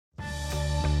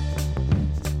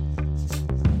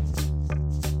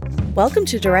Welcome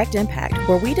to Direct Impact,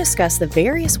 where we discuss the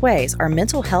various ways our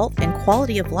mental health and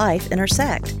quality of life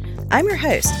intersect. I'm your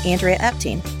host, Andrea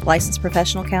Epting, licensed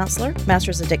professional counselor,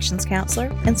 master's addictions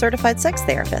counselor, and certified sex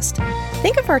therapist.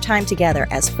 Think of our time together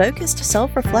as focused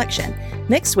self-reflection,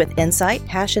 mixed with insight,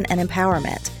 passion, and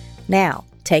empowerment. Now,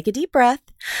 take a deep breath.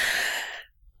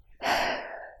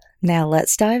 Now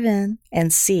let's dive in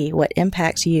and see what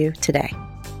impacts you today.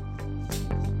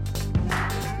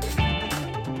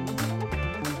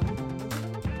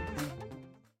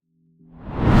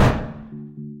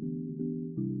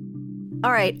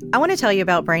 All right, I want to tell you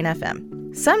about Brain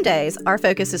FM. Some days, our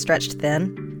focus is stretched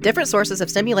thin. Different sources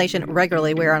of stimulation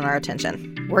regularly wear on our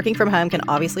attention. Working from home can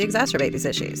obviously exacerbate these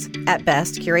issues. At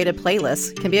best, curated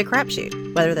playlists can be a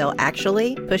crapshoot. Whether they'll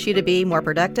actually push you to be more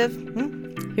productive,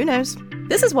 who knows?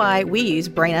 This is why we use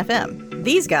Brain FM.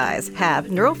 These guys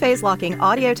have neural phase locking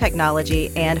audio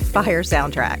technology and fire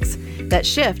soundtracks that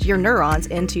shift your neurons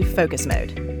into focus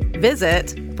mode.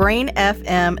 Visit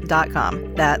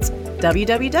brainfm.com. That's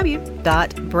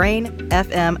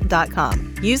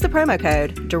www.brainfm.com. Use the promo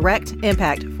code Direct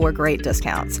Impact for great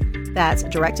discounts. That's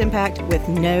Direct Impact with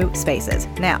no spaces.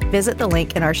 Now, visit the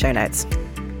link in our show notes.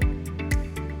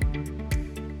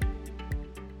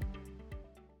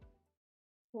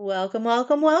 Welcome,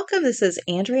 welcome, welcome. This is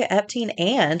Andrea Epting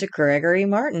and Gregory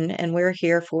Martin, and we're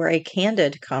here for a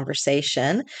candid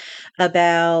conversation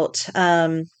about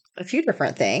a few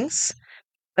different things.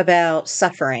 About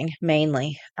suffering,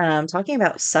 mainly. Talking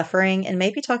about suffering and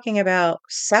maybe talking about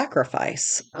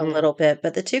sacrifice a little bit,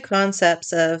 but the two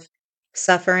concepts of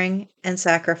suffering and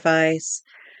sacrifice.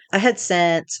 I had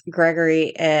sent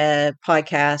Gregory a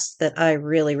podcast that I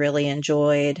really, really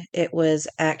enjoyed. It was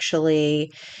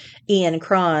actually Ian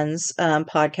Cron's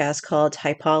podcast called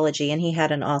Typology, and he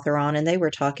had an author on, and they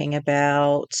were talking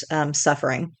about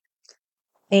suffering.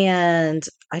 And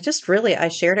I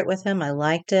shared it with him. I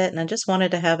liked it. And I just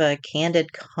wanted to have a candid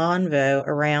convo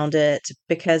around it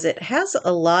because it has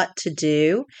a lot to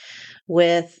do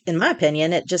with, in my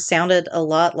opinion, it just sounded a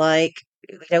lot like,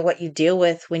 what you deal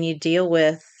with when you deal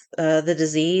with the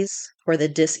disease or the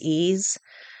dis-ease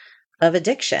of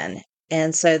addiction.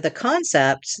 And so the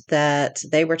concept that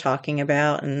they were talking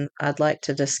about and I'd like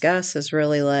to discuss is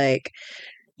really like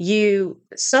you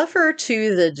suffer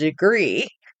to the degree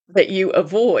that you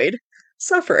avoid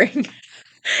suffering.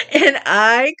 And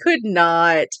I could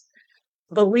not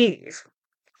believe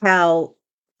how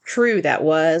true that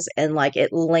was. And like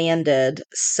it landed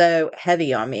so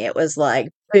heavy on me. It was like,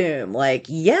 boom, like,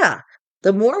 yeah,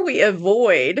 the more we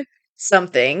avoid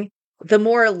something, the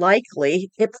more likely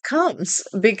it becomes.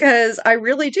 Because I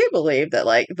really do believe that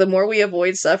like the more we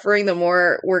avoid suffering, the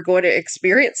more we're going to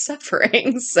experience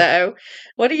suffering. So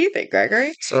what do you think,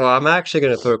 Gregory? So I'm actually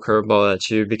going to throw a curveball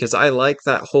at you because I like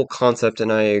that whole concept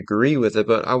and I agree with it,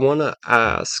 but I want to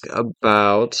ask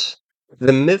about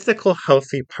the mythical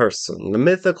healthy person, the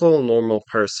mythical normal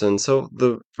person. So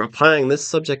applying this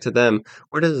subject to them,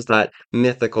 where does that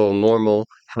mythical, normal,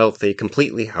 healthy,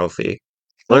 completely healthy,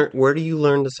 where do you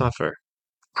learn to suffer?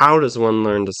 How does one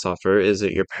learn to suffer? Is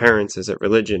it your parents? Is it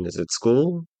religion? Is it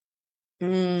school?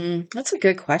 That's a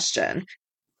good question.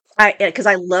 Because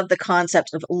I love the concept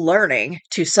of learning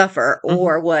to suffer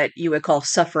or what you would call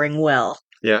suffering well.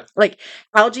 Yeah. Like,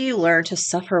 how do you learn to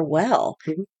suffer well?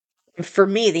 For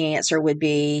me, the answer would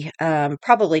be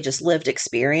probably just lived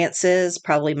experiences,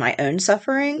 probably my own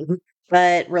suffering,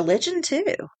 but religion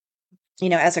too. You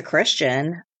know, as a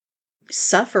Christian,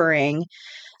 suffering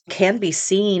can be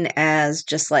seen as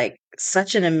just like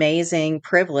such an amazing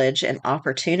privilege and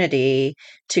opportunity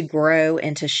to grow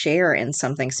and to share in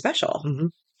something special.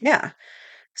 Yeah.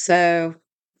 So,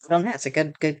 well, that's a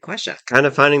good question. Kind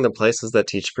of finding the places that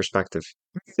teach perspective.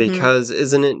 Because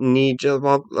isn't it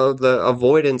the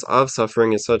avoidance of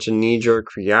suffering is such a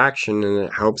knee-jerk reaction, and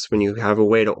it helps when you have a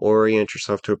way to orient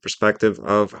yourself to a perspective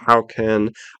of how can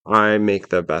I make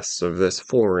the best of this,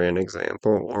 for an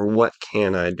example, or what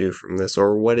can I do from this,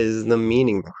 or what is the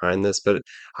meaning behind this. But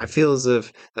I feel as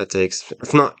if that takes,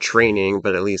 if not training,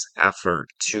 but at least effort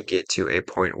to get to a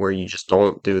point where you just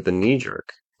don't do the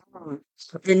knee-jerk.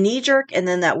 The knee jerk, and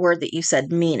then that word that you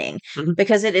said, meaning,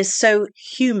 because it is so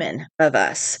human of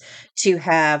us to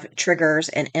have triggers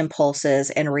and impulses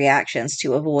and reactions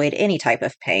to avoid any type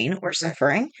of pain or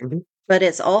suffering. But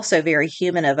it's also very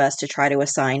human of us to try to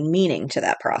assign meaning to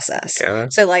that process. Yeah.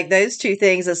 So, like those two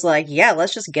things, it's like, yeah,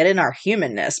 let's just get in our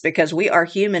humanness because we are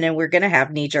human and we're going to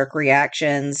have knee jerk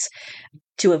reactions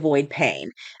to avoid pain.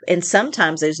 And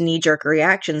sometimes those knee-jerk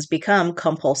reactions become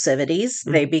compulsivities.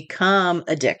 They become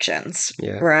addictions,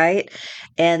 right?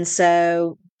 And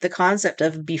so the concept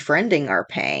of befriending our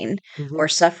pain or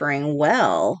suffering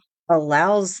well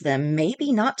allows them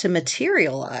maybe not to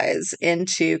materialize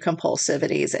into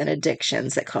compulsivities and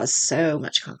addictions that cause so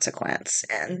much consequence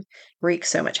and wreak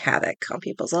so much havoc on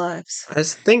people's lives. I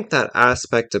think that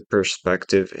aspect of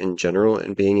perspective in general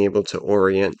and being able to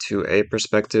orient to a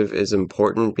perspective is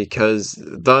important because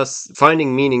thus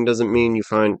finding meaning doesn't mean you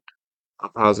find a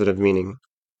positive meaning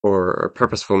or a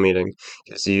purposeful meaning.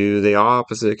 Because the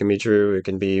opposite can be true. It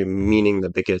can be meaning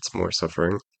that begets more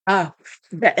suffering. Oh,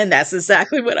 and that's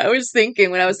exactly what I was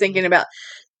thinking when I was thinking about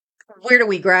where do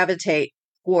we gravitate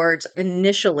towards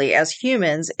initially as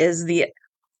humans is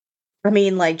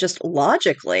like, just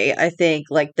logically, I think,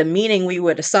 like, the meaning we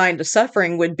would assign to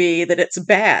suffering would be that it's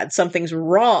bad, something's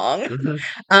wrong.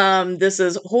 Mhm. This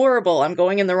is horrible. I'm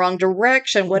going in the wrong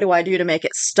direction. What do I do to make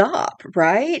it stop?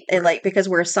 Right? And like, because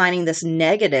we're assigning this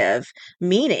negative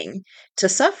meaning to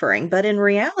suffering. But in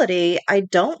reality, I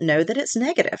don't know that it's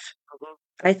negative.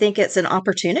 I think it's an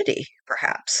opportunity,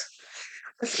 perhaps.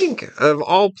 I think of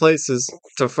all places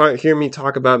to hear me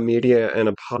talk about media in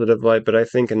a positive light, but I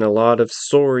think in a lot of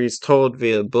stories told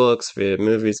via books, via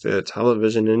movies, via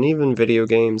television, and even video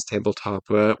games, tabletop,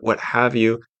 what have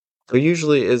you, there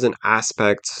usually is an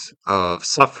aspect of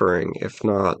suffering, if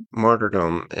not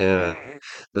martyrdom. And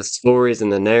the stories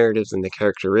and the narratives and the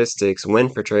characteristics, when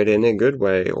portrayed in a good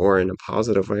way or in a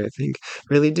positive way, I think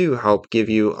really do help give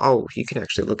you, oh, you can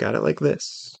actually look at it like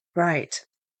this. Right.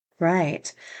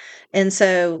 Right. And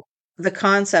so the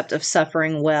concept of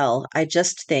suffering well, I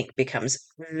just think becomes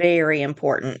very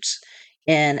important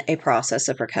in a process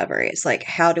of recovery. It's like,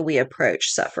 how do we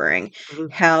approach suffering?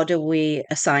 Mhm. How do we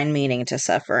assign meaning to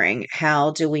suffering?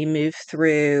 How do we move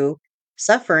through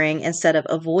suffering instead of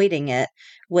avoiding it,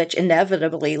 which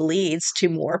inevitably leads to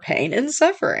more pain and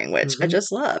suffering, which I Mhm.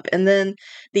 just love. And then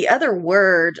the other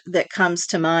word that comes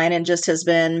to mind and just has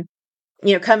been,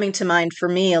 coming to mind for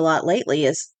me a lot lately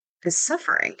is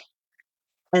suffering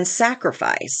and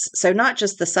sacrifice. So not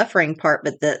just the suffering part,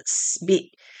 but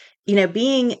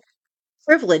being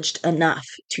privileged enough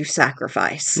to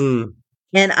sacrifice. Mm.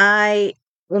 And I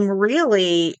am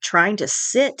really trying to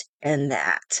sit in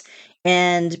that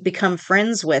and become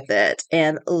friends with it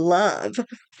and love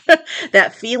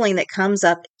that feeling that comes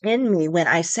up in me when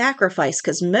I sacrifice.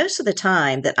 Because most of the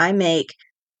time that I make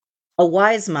a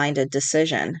wise-minded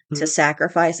decision to Mhm.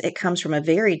 sacrifice, it comes from a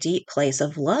very deep place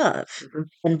of love Mhm.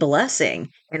 and blessing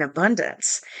and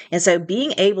abundance. And so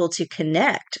being able to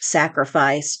connect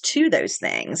sacrifice to those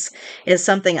things is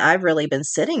something I've really been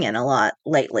sitting in a lot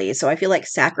lately. So I feel like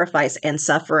sacrifice and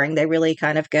suffering, they really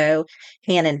kind of go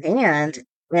hand in hand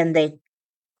and they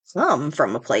come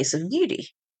from a place of beauty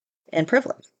and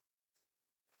privilege.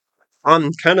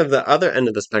 On kind of the other end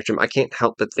of the spectrum, I can't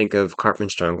help but think of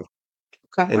Cartman's Triangle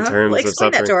in Uh-huh. Well, terms of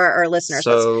explain that suffering. to our listeners.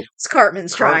 So What's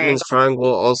Cartman's Cartman's triangle?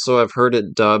 Triangle, also I've heard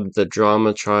it dubbed the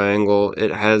drama triangle.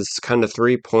 It has kind of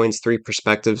 3 points, three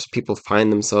perspectives people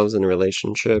find themselves in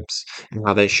relationships and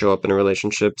how they show up in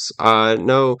relationships.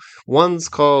 No, one's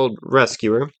called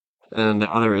rescuer, and the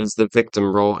other is the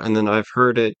victim role. And then I've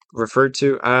heard it referred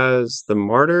to as the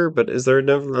martyr, but is there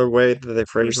another way that they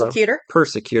phrase that? Persecutor?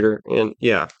 Persecutor, and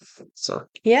yeah. So.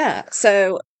 Yeah.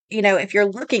 So, if you're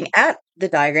looking at the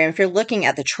diagram, if you're looking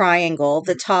at the triangle,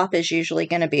 the top is usually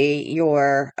going to be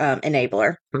your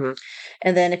enabler. Mhm.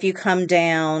 And then if you come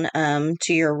down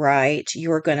to your right,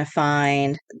 you're going to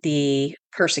find the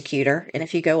persecutor. And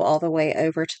if you go all the way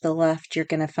over to the left, you're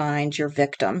going to find your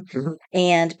victim. Mhm.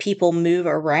 And people move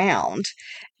around.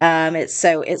 It's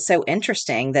so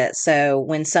interesting that so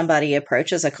when somebody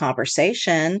approaches a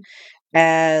conversation,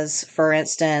 as for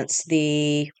instance,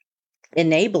 the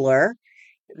enabler,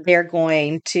 they're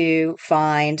going to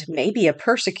find maybe a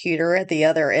persecutor at the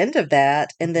other end of that,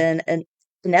 and then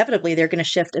inevitably they're going to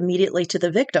shift immediately to the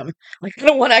victim. Like,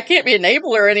 I can't be an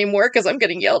enabler anymore because I'm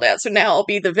getting yelled at, so now I'll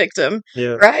be the victim,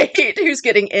 Yeah. right? Who's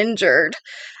getting injured.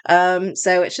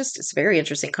 So it's a very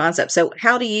interesting concept. So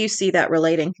how do you see that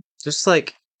relating Just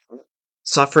like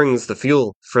suffering's the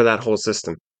fuel for that whole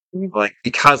system. Like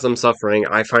because I'm suffering,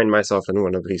 I find myself in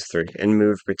one of these three and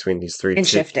move between these three in to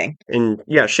shifting? and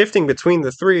yeah, shifting between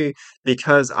the three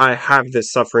because I have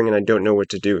this suffering and I don't know what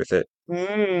to do with it.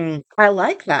 I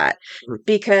like that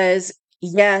because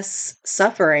yes,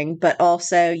 suffering, but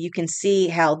also you can see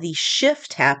how the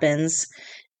shift happens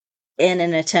in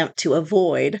an attempt to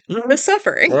avoid the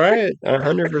suffering. Right,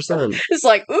 100%. It's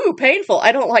like, ooh, painful.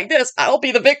 I don't like this. I'll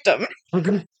be the victim.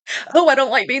 Oh, I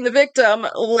don't like being the victim.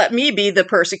 Let me be the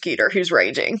persecutor who's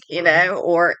raging,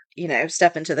 or,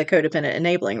 step into the codependent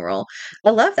enabling role. I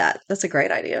love that. That's a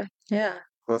great idea. Yeah.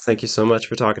 Well, thank you so much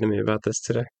for talking to me about this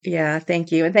today. Yeah.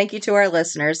 Thank you. And thank you to our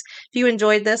listeners. If you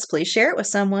enjoyed this, please share it with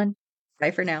someone.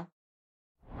 Bye for now.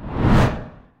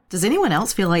 Does anyone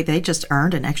else feel like they just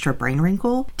earned an extra brain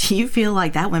wrinkle? Do you feel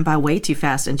like that went by way too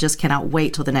fast and just cannot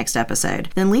wait till the next episode?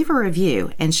 Then leave a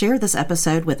review and share this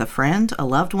episode with a friend, a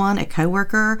loved one, a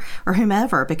coworker, or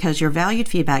whomever, because your valued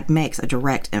feedback makes a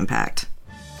direct impact.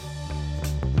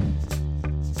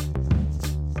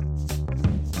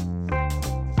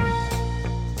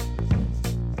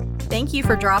 Thank you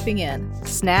for dropping in.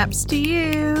 Snaps to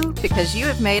you, because you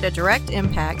have made a direct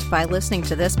impact by listening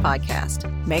to this podcast.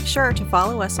 Make sure to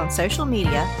follow us on social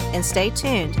media and stay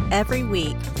tuned every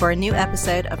week for a new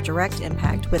episode of Direct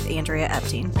Impact with Andrea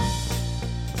Epting.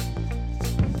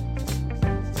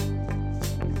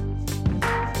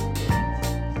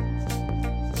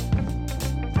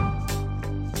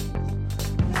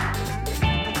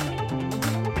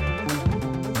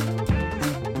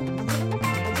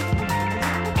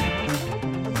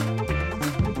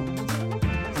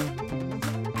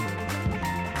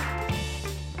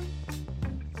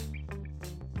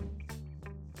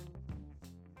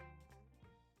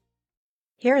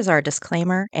 Here is our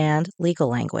disclaimer and legal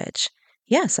language.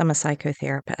 Yes, I'm a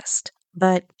psychotherapist,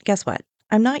 but guess what?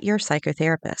 I'm not your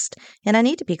psychotherapist, and I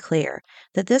need to be clear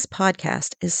that this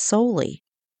podcast is solely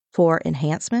for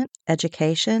enhancement,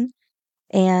 education,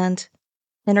 and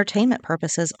entertainment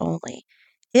purposes only.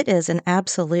 It is in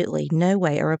absolutely no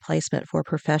way a replacement for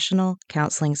professional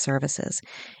counseling services.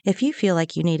 If you feel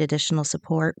like you need additional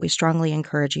support, we strongly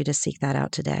encourage you to seek that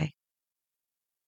out today.